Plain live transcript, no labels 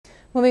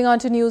Moving on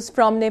to news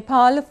from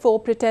Nepal, 4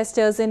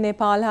 protesters in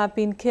Nepal have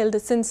been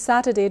killed since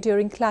Saturday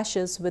during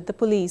clashes with the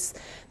police.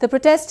 The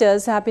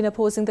protesters have been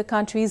opposing the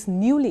country's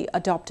newly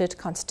adopted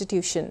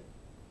constitution.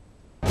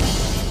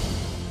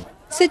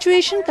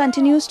 Situation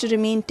continues to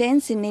remain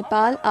tense in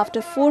Nepal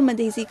after 4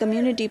 Madhesi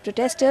community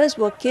protesters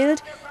were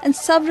killed and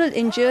several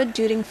injured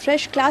during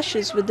fresh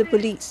clashes with the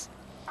police.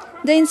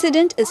 The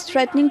incident is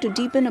threatening to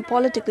deepen a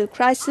political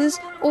crisis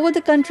over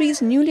the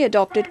country's newly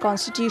adopted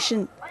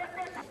constitution.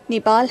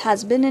 Nepal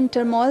has been in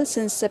turmoil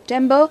since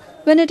September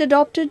when it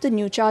adopted the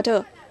new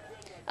charter.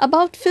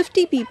 About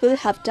 50 people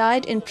have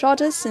died in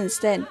protests since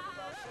then.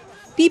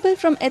 People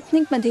from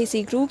ethnic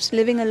Madhesi groups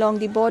living along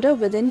the border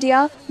with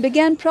India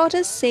began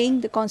protests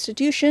saying the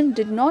constitution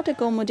did not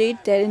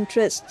accommodate their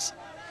interests.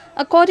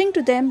 According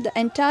to them, the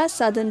entire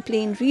southern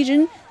plain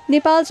region,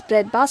 Nepal's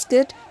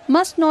breadbasket,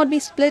 must not be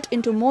split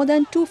into more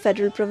than 2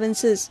 federal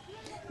provinces.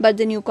 But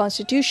the new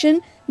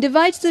constitution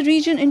divides the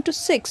region into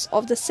 6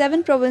 of the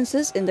 7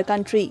 provinces in the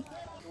country.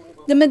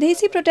 The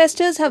Madhesi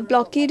protesters have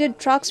blockaded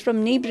trucks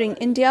from neighbouring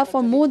India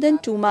for more than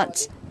 2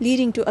 months,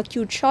 leading to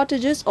acute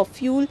shortages of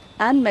fuel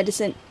and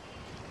medicine.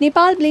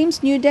 Nepal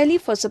blames New Delhi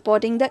for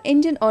supporting the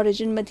Indian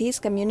origin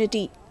Madhes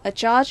community, a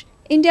charge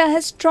India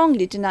has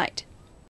strongly denied.